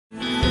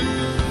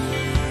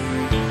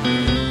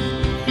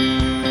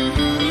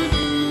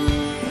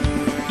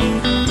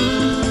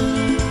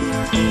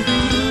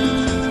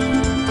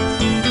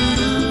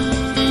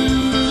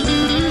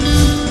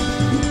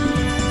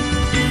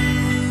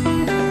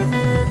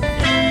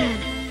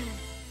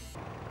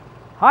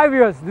Hi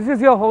viewers, this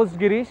is your host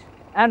Girish,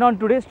 and on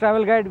today's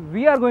travel guide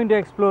we are going to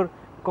explore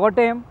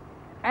Kottayam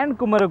and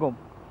Kumaragom.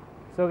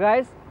 So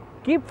guys,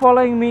 keep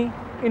following me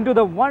into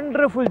the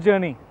wonderful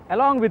journey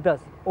along with us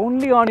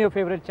only on your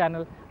favorite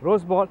channel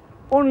Roseball,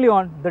 only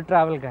on the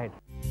Travel Guide.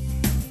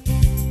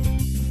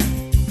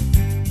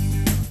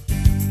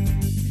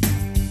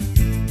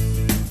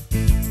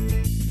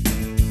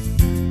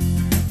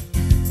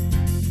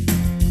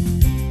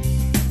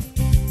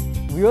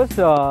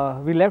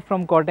 Viewers, we left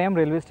from Kottayam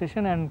railway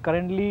station and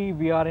currently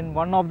we are in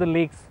one of the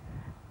lakes.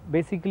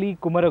 Basically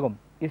Kumaragom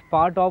is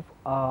part of,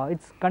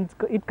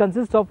 it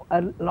consists of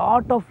a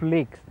lot of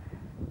lakes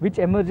which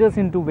emerges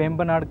into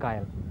Vembanad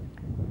Kayal.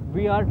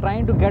 We are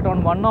trying to get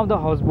on one of the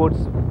houseboats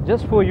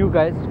just for you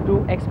guys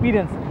to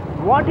experience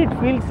what it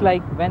feels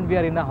like when we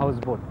are in a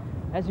houseboat.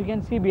 As you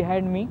can see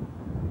behind me,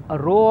 a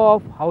row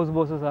of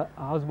houseboats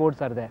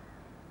are there,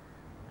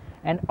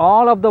 and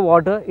all of the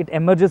water it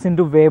emerges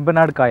into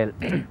Vembanad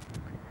Kayal.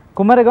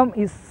 Kumaragom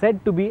is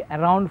said to be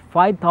around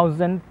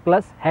 5,000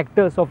 plus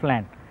hectares of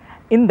land.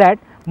 In that,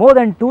 more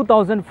than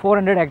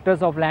 2,400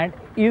 hectares of land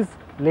is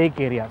lake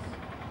areas.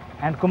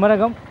 And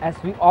Kumaragom, as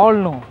we all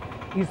know,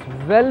 is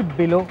well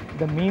below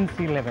the mean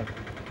sea level.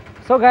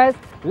 So guys,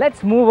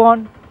 let's move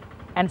on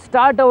and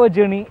start our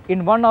journey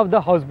in one of the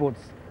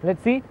houseboats.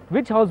 Let's see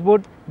which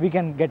houseboat we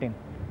can get in.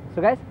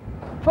 So guys,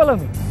 follow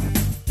me.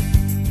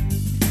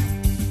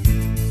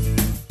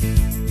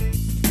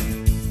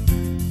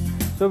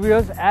 So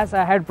viewers, as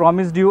I had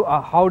promised you a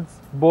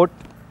houseboat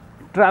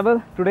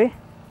travel today,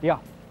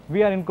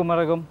 we are in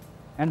Kumaragom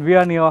and we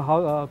are near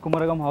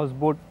Kumaragom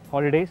houseboat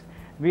holidays.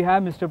 We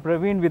have Mr.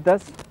 Praveen with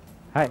us.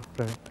 Hi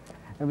Praveen.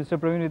 Mr.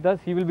 Praveen with us.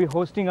 He will be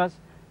hosting us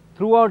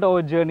throughout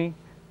our journey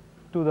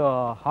to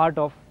the heart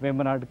of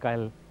Vembanad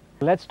Kayal.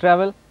 Let's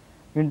travel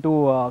into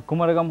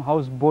Kumaragom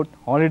houseboat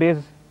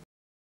holidays.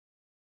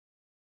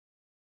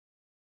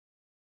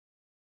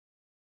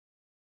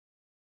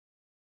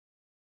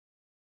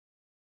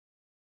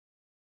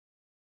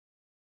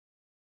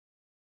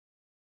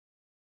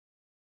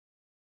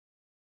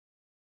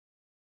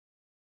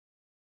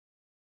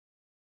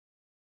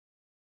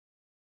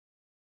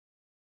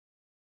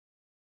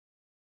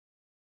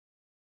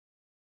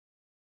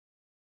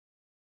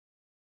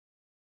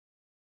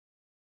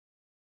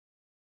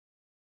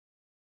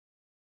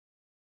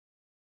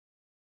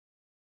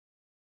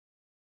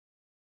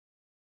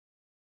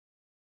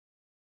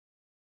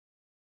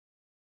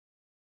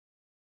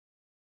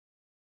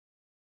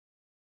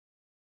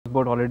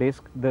 Boat holidays,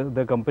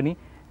 the company,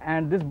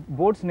 and this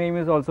boat's name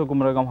is also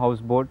Kumaragom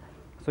houseboat.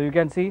 So you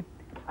can see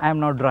I am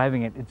not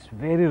driving it. It's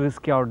very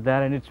risky out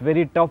there and it's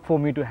very tough for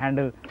me to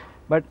handle,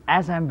 but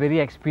as I am very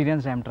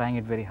experienced, I am trying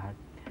it very hard.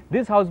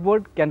 This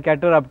houseboat can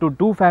cater up to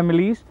 2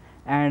 families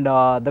and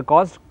the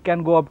cost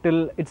can go up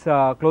till it's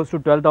close to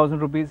 12,000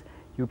 rupees.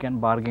 You can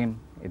bargain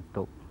it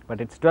though,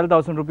 but it's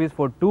 12,000 rupees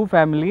for 2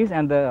 families,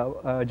 and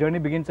the journey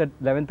begins at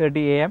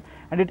 11:30 a.m.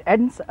 and it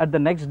ends at the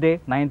next day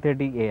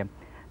 9:30 a.m.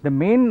 The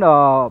main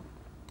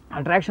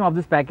attraction of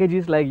this package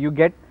is like you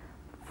get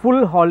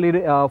full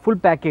holiday, full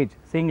package,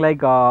 saying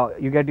like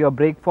you get your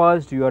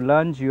breakfast, your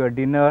lunch, your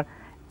dinner,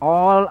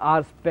 all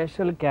are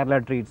special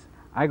Kerala treats.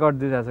 I got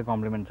this as a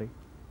complimentary.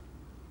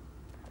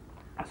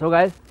 So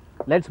guys,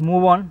 let's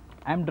move on.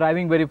 I am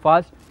driving very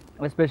fast,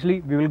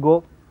 especially we will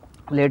go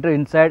later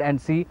inside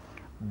and see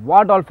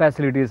what all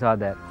facilities are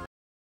there.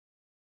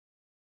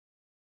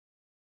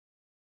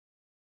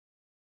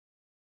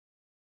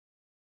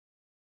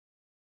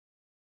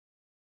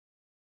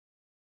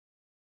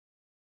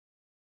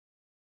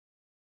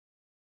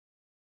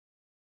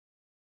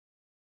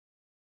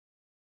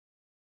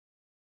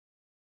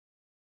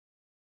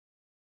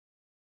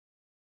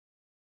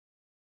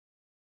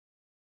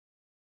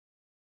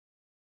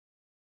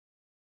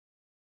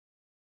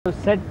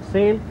 Set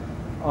sail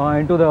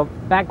into the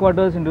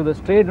backwaters,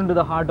 straight into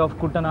the heart of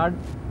Kuttanad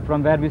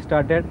from where we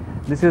started.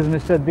 This is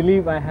Mr.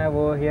 Dilip. I have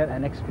over here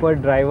an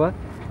expert driver.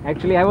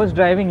 Actually, I was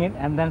driving it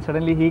and then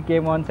suddenly he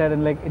came on side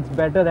and like it's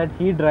better that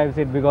he drives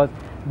it because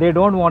they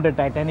don't want a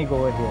Titanic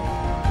over here.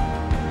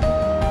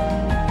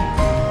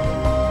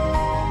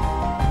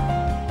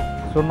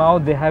 So now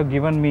they have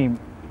given me,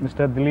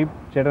 Mr. Dilip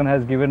Chetan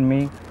has given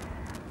me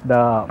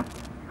the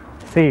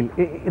sail.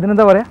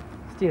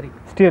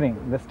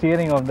 Steering, the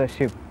steering of the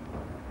ship,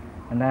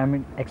 and I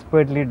am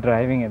expertly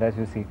driving it, as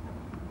you see.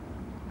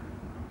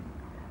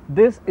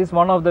 This is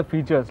one of the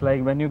features,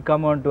 like when you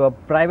come onto a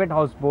private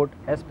houseboat,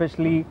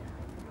 especially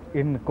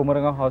in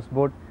Kumaragom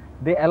houseboat,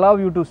 they allow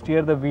you to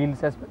steer the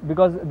wheels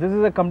because this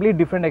is a completely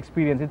different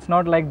experience. It's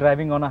not like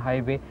driving on a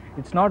highway.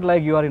 It's not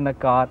like you are in a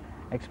car.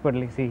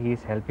 Expertly, see, he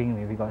is helping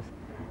me because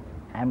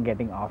I am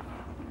getting off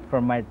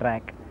from my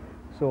track.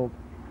 So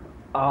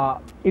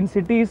in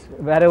cities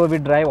wherever we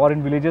drive, or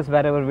in villages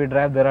wherever we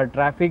drive, there are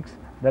traffics,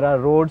 there are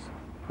roads,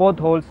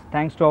 potholes,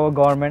 thanks to our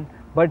government.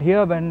 But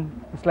here, when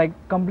it's like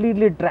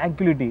completely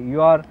tranquility,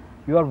 you are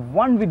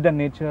one with the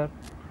nature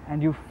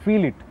and you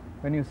feel it.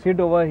 When you sit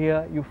over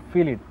here, you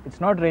feel it.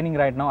 It's not raining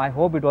right now. I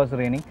hope it was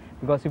raining,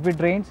 because if it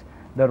rains,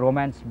 the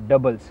romance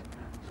doubles.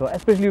 So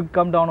especially you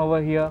come down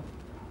over here,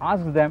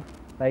 ask them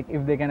like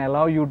if they can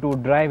allow you to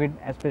drive it,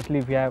 especially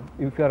if you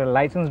are a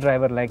licensed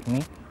driver like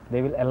me,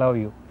 they will allow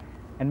you.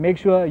 And make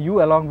sure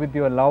you, along with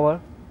your lover,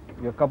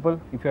 your couple,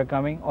 if you are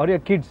coming, or your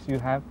kids you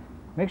have,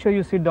 make sure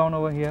you sit down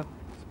over here,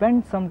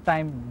 spend some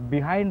time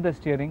behind the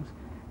steerings,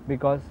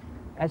 because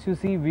as you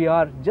see we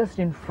are just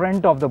in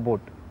front of the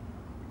boat,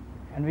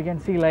 and we can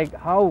see like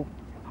how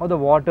the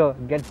water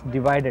gets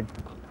divided.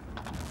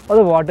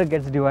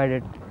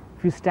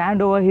 If you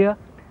stand over here,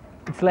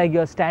 it's like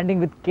you're standing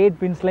with Kate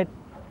Winslet.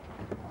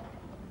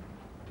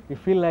 You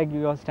feel like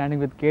you are standing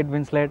with Kate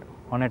Winslet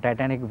on a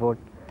Titanic boat.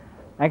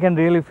 I can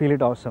really feel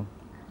it awesome.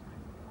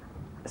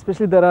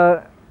 Especially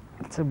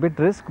it's a bit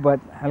risk, but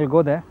I'll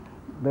go there.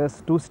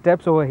 There's 2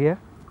 steps over here.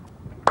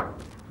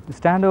 You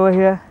stand over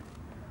here.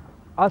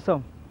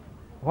 Awesome.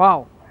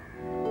 Wow.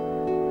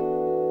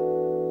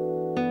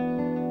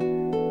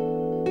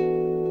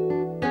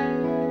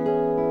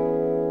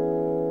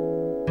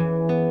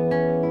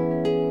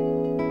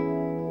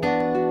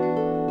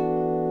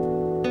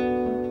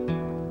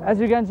 As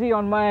you can see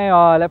on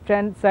my left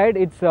hand side,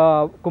 it's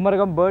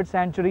Kumaragom Bird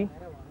Sanctuary.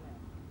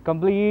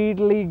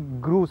 Completely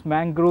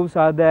mangroves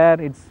are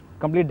there. It's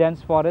complete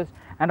dense forest.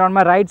 And on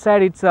my right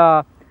side, it's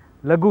a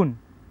lagoon,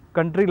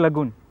 country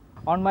lagoon.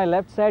 On my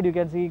left side, you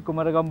can see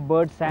Kumaragom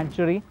Bird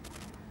Sanctuary.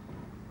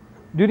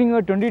 During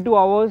your 22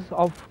 hours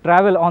of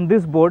travel on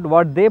this boat,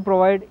 what they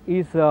provide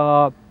is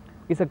a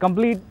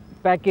complete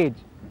package.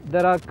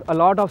 There are a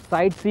lot of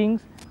sightseeing.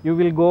 You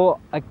will go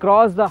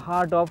across the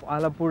heart of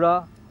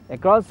Alapura,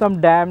 across some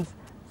dams,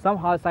 some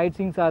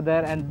sightseeings are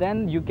there, and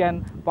then you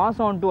can pass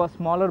on to a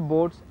smaller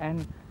boats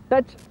and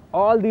touch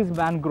all these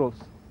mangroves.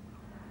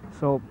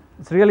 So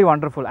it's really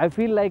wonderful. I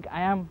feel like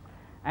I am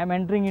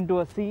entering into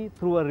a sea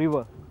through a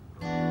river.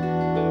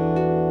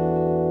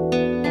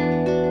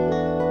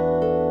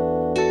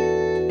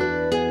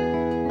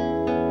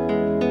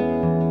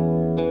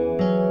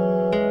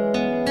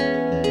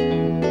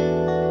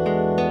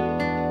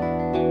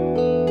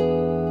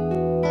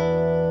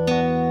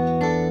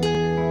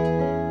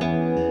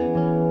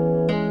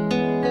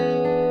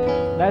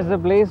 That's the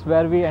place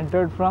where we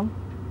entered from.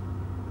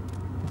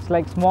 It's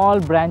like small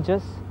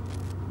branches.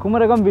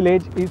 Kumaragom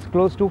village is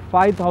close to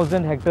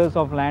 5,000 hectares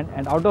of land,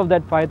 and out of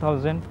that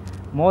 5,000,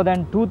 more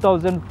than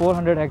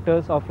 2,400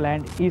 hectares of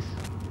land is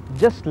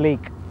just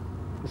lake.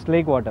 It's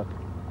lake water.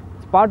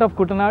 It's part of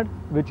Kuttanad,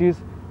 which is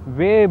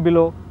way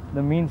below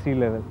the mean sea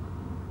level.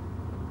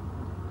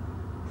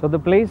 So the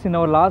place in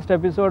our last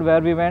episode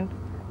where we went,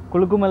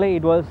 Kulukumalai,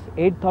 it was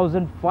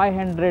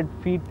 8,500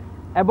 feet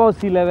above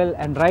sea level,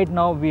 and right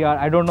now we are,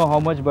 I don't know how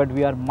much, but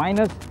we are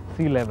minus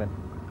sea level.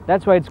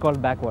 That's why it's called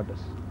backwaters.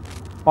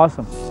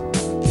 Awesome.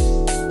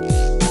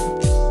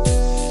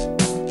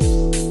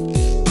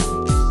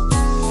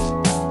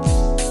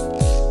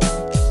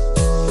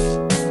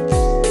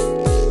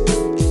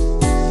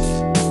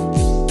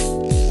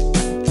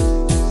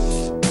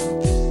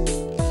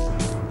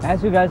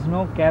 As you guys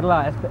know,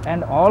 Kerala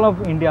and all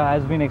of India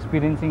has been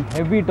experiencing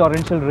heavy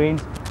torrential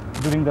rains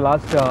during the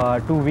last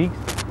 2 weeks.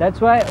 That's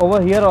why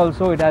over here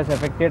also it has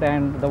affected,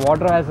 and the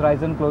water has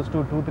risen close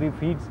to 2-3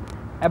 feet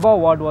above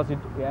what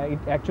it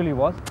actually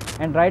was.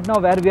 And right now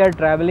where we are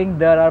traveling,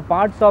 there are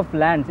parts of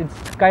lands,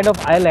 it's kind of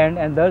island,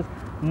 and there's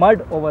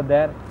mud over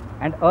there,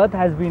 and earth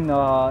has been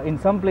in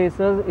some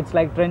places it's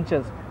like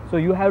trenches, so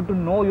you have to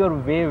know your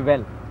way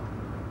well.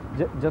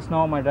 Just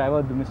now my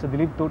driver Mr.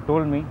 Dilip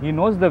told me he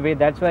knows the way,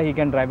 that's why he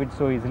can drive it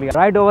so easily.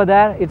 Right over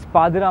there it's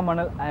Padira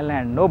Manal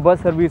Island. No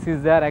bus service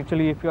is there.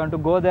 Actually, if you want to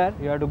go there,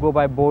 you have to go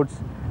by boats.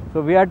 So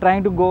we are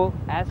trying to go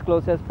as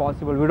close as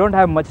possible. We don't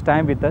have much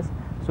time with us,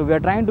 so we are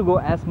trying to go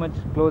as much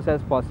close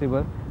as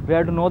possible. We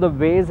have to know the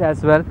ways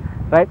as well,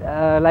 right?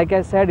 Like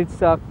I said,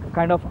 it's a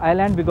kind of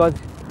island, because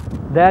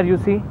there you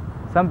see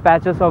some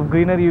patches of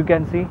greenery you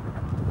can see.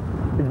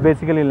 It's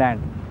basically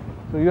land.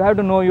 So you have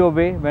to know your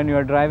way when you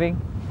are driving.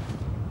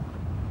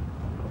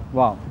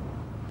 Wow.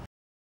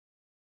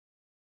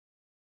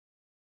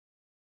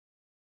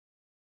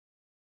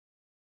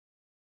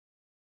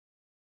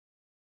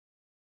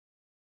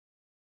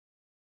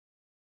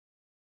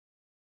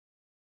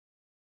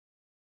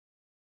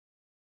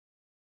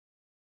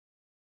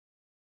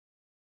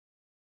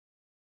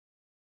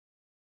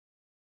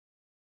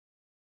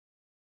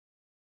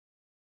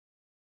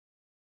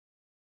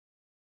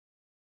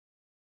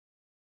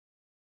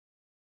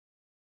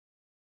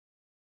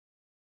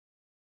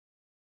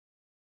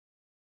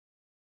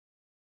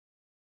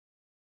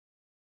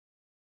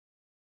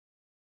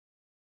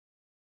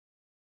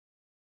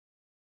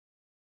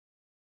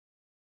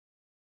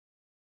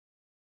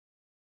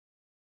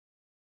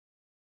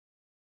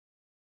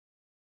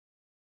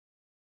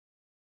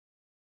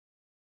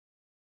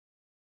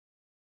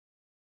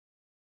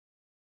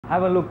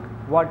 Have a look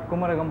what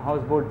Kumaragom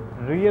houseboat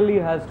really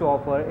has to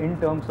offer in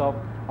terms of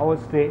our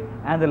stay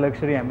and the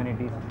luxury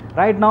amenities.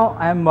 Right now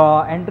I am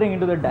entering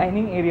into the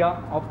dining area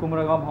of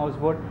Kumaragom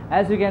houseboat.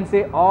 As you can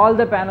see, all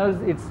the panels,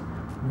 it's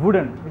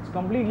wooden. It's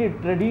completely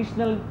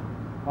traditional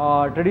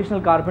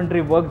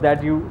carpentry work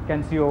that you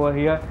can see over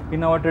here.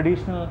 In our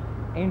traditional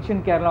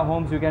ancient Kerala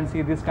homes, you can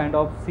see this kind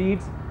of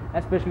seats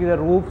especially the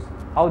roofs,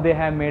 how they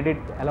have made it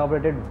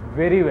elaborated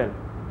very well.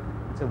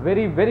 It's a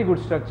very good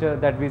structure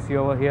that we see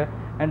over here.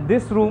 And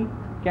this room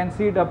can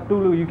seat up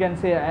to, you can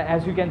say,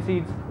 as you can see,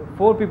 it's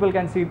 4 people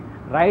can sit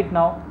right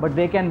now, but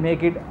they can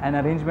make it an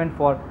arrangement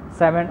for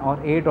 7 or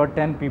 8 or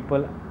 10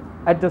 people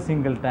at a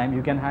single time.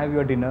 You can have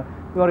your dinner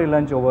or your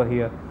lunch over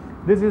here.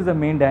 This is the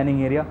main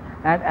dining area,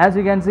 and as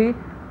you can see,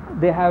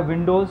 they have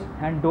windows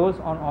and doors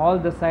on all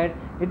the side.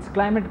 It's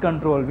climate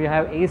control. We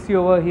have AC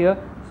over here,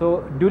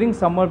 so during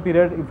summer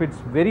period, if it's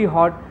very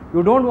hot,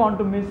 you don't want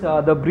to miss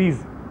the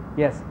breeze.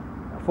 Yes,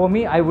 for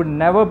me, I would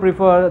never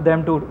prefer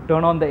them to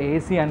turn on the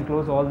AC and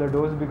close all the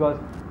doors, because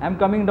I'm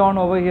coming down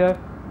over here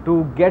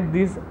to get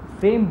this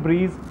same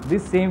breeze,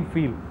 this same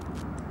feel.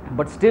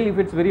 But still, if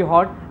it's very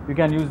hot, you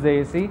can use the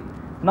AC.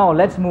 Now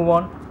let's move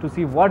on to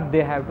see what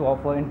they have to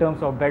offer in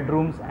terms of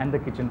bedrooms and the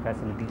kitchen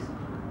facilities.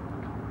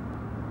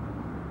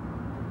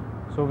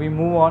 So we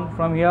move on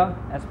from here,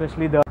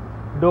 especially the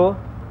door.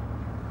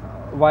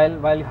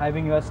 While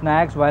having your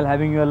snacks, while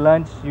having your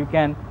lunch, you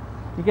can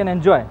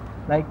enjoy.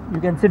 Like,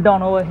 you can sit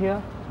down over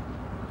here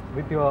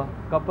with your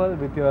couple,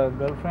 with your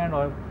girlfriend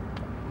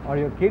or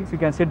your kids. You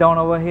can sit down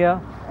over here,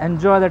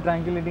 enjoy the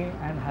tranquility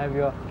and have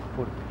your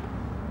food.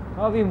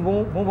 Now we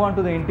move on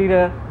to the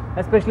interior,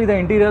 especially the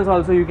interiors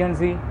also. You can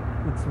see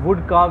it's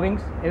wood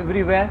carvings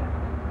everywhere.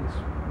 It's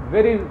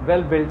very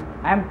well built.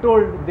 I am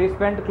told they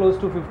spent close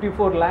to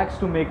 54 lakhs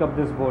to make up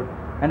this boat,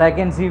 and I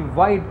can see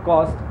why it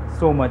cost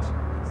so much.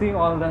 See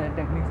all the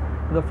techniques.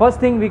 The first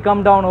thing we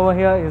come down over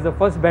here is the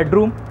first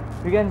bedroom.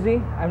 You can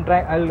see,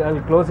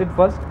 I'll close it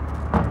first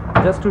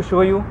just to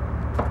show you.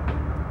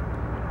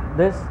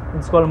 This,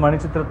 it's called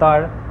Manichitra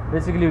Tad.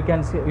 Basically, you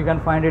can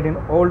find it in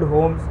old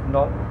homes and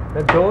all.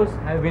 The doors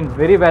have been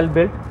very well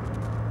built.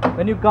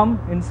 When you come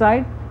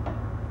inside,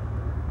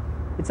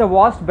 it's a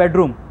vast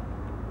bedroom.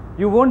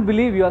 You won't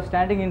believe you are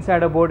standing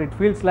inside a boat. It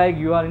feels like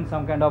you are in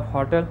some kind of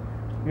hotel.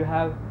 You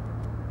have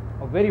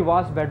a very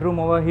vast bedroom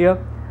over here.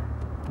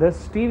 There's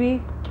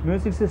TV,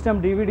 music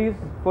system, DVDs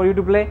for you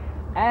to play,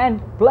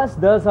 and plus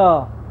there's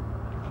a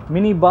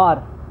mini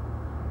bar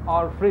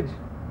or fridge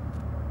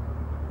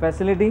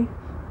facility.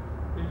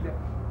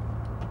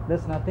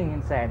 There's nothing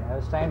inside. I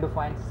was trying to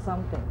find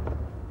something.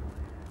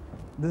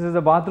 This is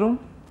the bathroom.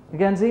 You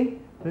can see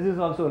this is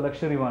also a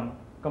luxury one,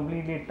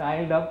 completely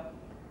tiled up,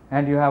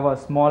 and you have a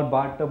small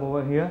bathtub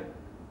over here.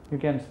 You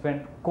can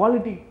spend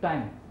quality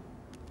time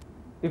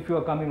if you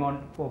are coming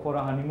on for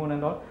a honeymoon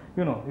and all.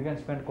 You can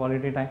spend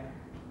quality time.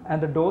 And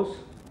the doors,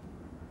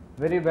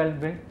 very well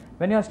built.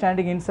 When you are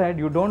standing inside,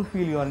 you don't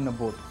feel you are in a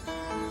boat.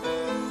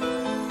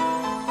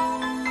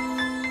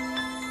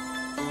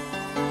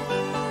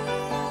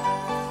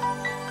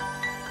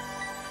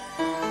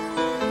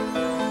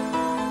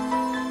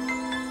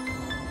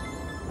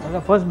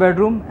 The first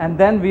bedroom, and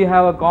then we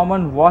have a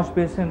common wash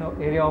basin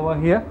area over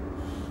here,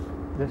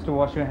 just to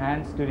wash your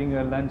hands during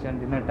your lunch and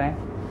dinner time.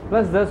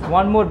 Plus there's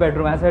one more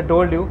bedroom. As I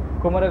told you,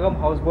 Kumaragom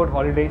Houseboat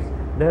Holidays,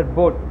 their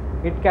boat,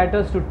 it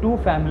caters to 2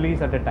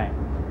 families at a time.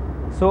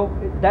 So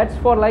that's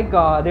for like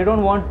they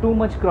don't want too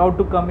much crowd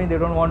to come in, they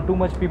don't want too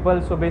much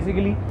people. So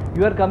basically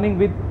you are coming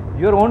with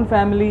your own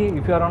family.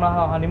 If you are on a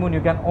honeymoon,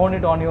 you can own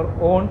it on your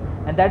own,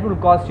 and that will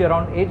cost you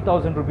around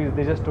 8,000 rupees,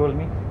 they just told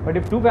me. But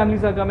if 2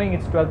 families are coming,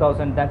 it's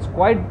 12,000. That's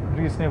quite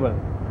reasonable.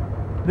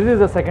 This is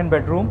the second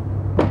bedroom.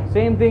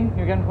 Same thing,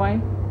 you can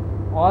find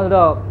all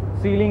the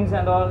ceilings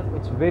and all.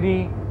 It's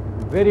very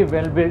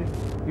well built.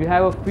 You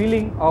have a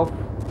feeling of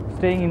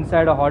staying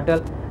inside a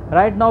hotel.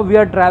 Right now we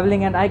are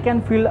traveling, and I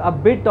can feel a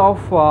bit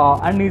of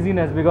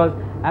uneasiness because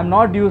I'm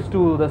not used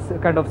to the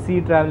kind of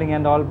sea traveling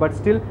and all, but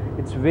still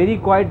it's very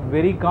quiet,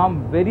 very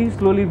calm, very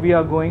slowly we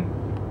are going.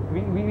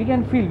 We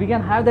can feel, we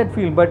can have that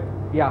feel, but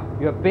yeah,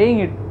 you are paying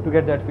it to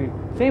get that feel.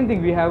 Same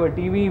thing, we have a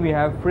TV, we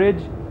have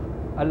fridge,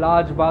 a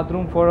large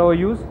bathroom for our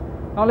use.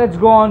 Now let's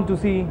go on to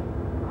see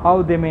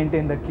how they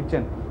maintain the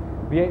kitchen.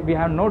 We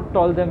have not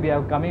told them we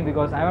are coming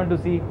because I want to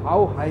see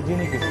how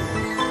hygienic it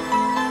is.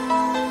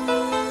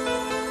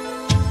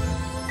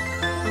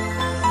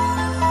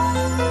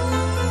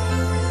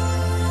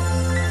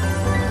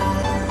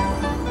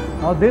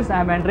 Now this, I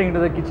am entering into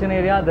the kitchen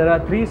area. There are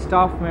 3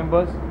 staff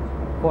members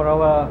for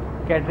our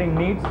catering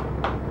needs.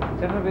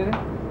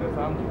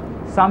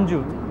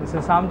 Samju. This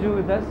is Samju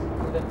with us.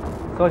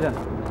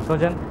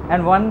 Sojan.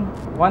 And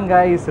one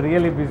guy is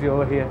really busy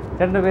over here.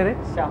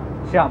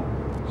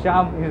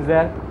 Sham is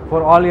there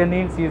for all your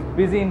needs. He is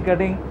busy in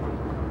cutting.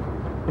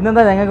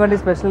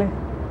 Especially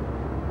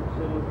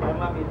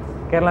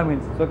Kerala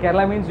meals. So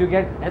Kerala means you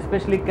get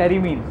especially curry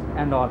meals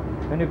and all.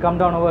 When you come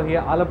down over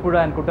here,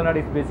 Alappuzha and Kuttanad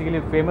is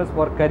basically famous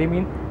for curry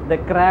meal. The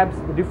crabs,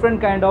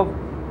 different kind of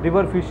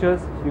river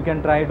fishes, you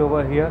can try it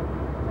over here.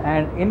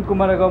 And in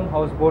Kumaragom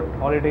Houseboat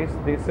Holidays,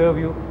 they serve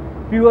you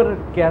pure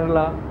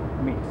Kerala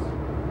meals.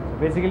 So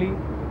basically,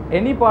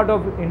 any part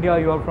of India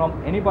you are from,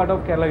 any part of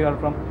Kerala you are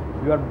from,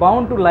 you are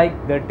bound to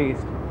like their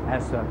taste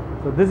as well.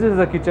 So this is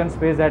the kitchen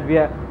space that we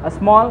have, a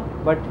small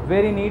but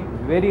very neat,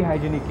 very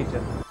hygienic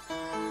kitchen.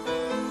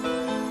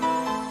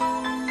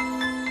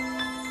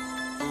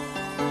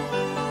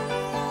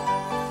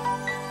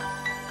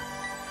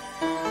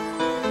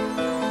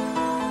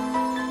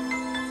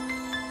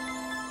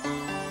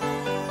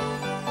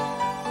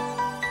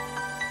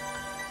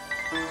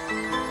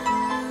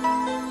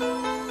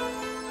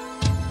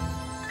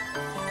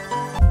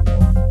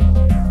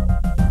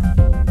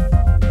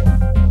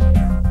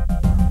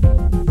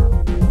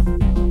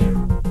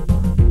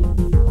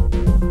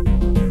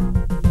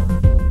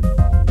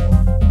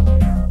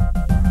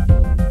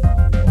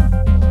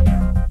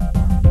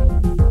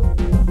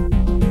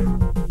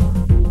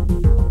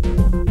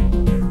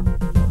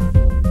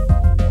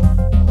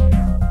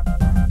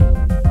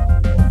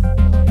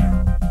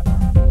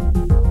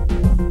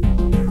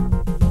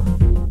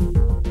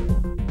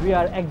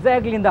 are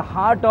exactly in the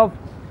heart of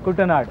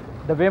Kuttanad,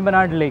 the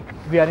Vembanad Lake.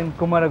 We are in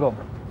Kumaragom,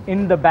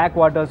 in the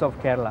backwaters of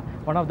Kerala,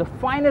 one of the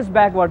finest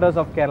backwaters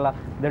of Kerala.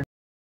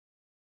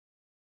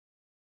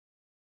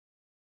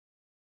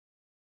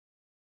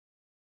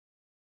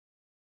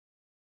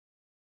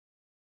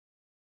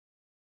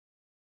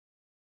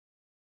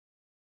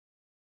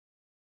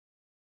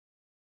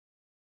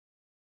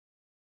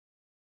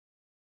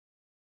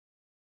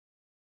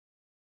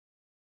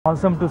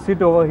 Awesome to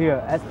sit over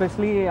here,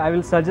 especially I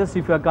will suggest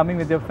if you are coming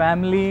with your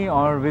family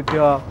or with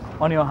your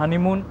on your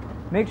honeymoon,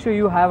 make sure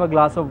you have a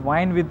glass of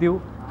wine with you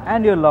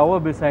and your lover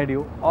beside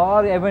you,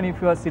 or even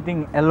if you are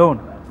sitting alone.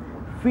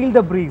 Feel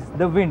the breeze,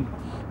 the wind.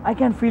 I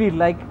can feel it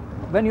like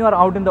when you are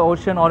out in the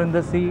ocean or in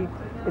the sea,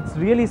 it's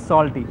really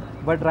salty.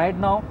 But right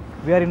now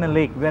we are in a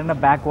lake, we are in a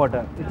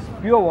backwater. It's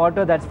pure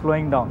water that's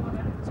flowing down.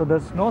 So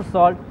there's no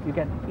salt. You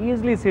can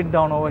easily sit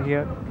down over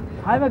here,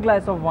 have a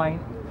glass of wine,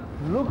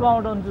 look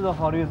out onto the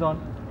horizon,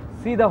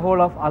 see the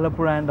whole of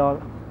Alappuzha and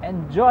all,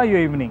 enjoy your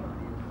evening.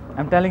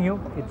 I'm telling you,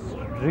 it's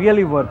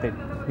really worth it.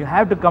 You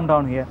have to come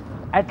down here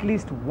at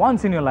least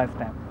once in your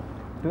lifetime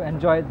to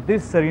enjoy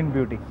this serene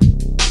beauty.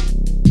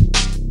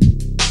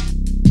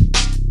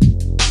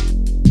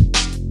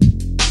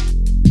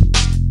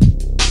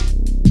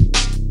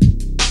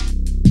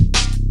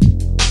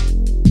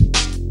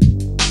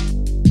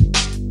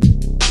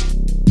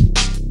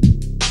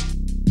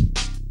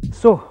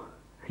 So,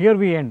 here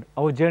we end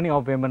our journey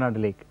of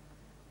Vembanad Lake.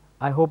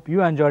 I hope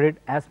you enjoyed it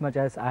as much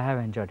as I have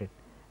enjoyed it.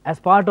 As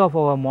part of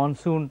our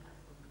monsoon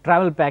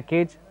travel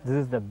package, this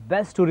is the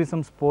best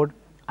tourism spot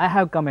I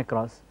have come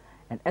across,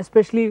 and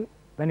especially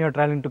when you are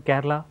traveling to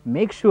Kerala,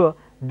 make sure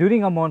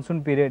during a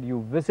monsoon period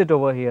you visit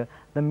over here.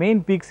 The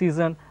main peak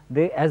season,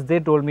 as they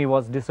told me,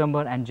 was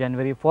December and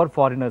January for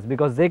foreigners,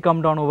 because they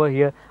come down over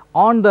here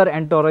on their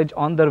entourage,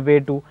 on their way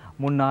to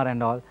Munnar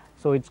and all,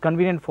 so it's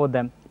convenient for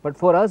them. But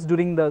for us,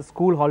 during the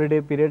school holiday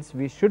periods,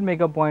 we should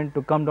make a point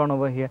to come down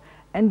over here,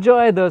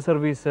 enjoy the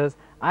services.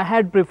 I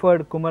had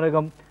preferred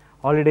Kumaragom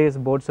holidays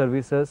boat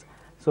services.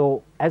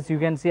 So as you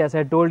can see, as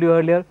I told you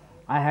earlier,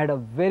 I had a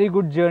very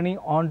good journey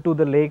onto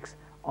the lakes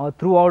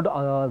throughout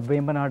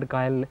Vembanad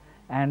Kyle,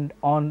 and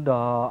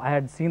I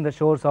had seen the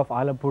shores of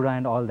Alappuzha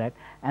and all that.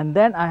 And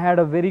then I had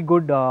a very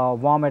good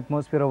warm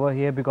atmosphere over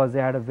here, because they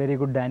had a very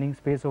good dining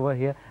space over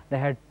here. They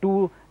had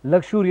 2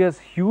 luxurious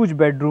huge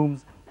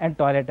bedrooms and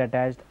toilet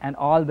attached, and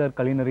all the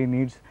culinary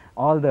needs,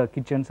 all the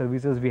kitchen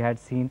services we had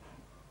seen.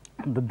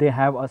 They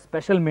have a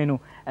special menu,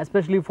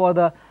 especially for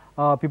the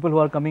people who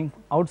are coming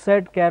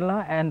outside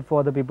Kerala and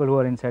for the people who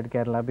are inside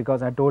Kerala,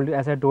 because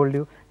as I told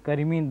you,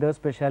 curry mean the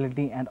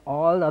speciality, and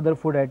all other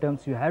food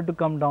items you have to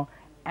come down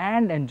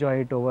and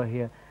enjoy it over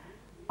here.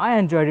 I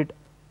enjoyed it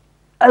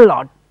a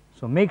lot.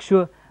 So make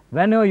sure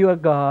whenever you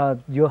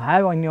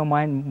have on your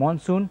mind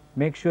monsoon,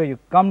 make sure you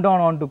come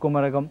down onto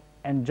Kumaragom,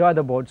 enjoy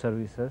the boat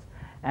services.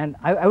 And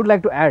I would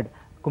like to add,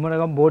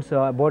 Kumaragom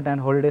boat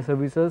and holiday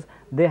services,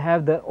 they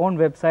have their own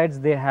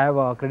websites, they have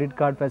credit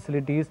card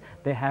facilities,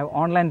 they have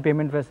online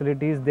payment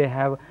facilities, they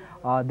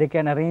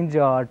can arrange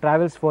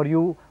travels for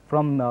you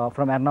from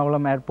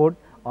Ernakulam airport,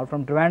 or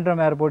from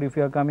Trivandrum airport if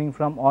you are coming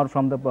from, or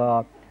from the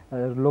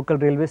local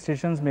railway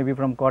stations, maybe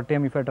from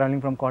Kottayam if you are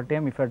traveling from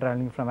Kottayam, if you are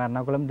traveling from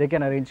Ernakulam, they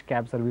can arrange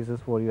cab services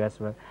for you as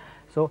well.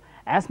 So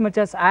as much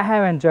as I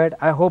have enjoyed,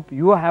 I hope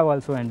you have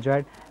also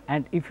enjoyed,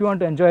 and if you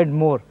want to enjoy it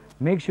more,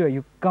 make sure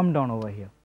you come down over here.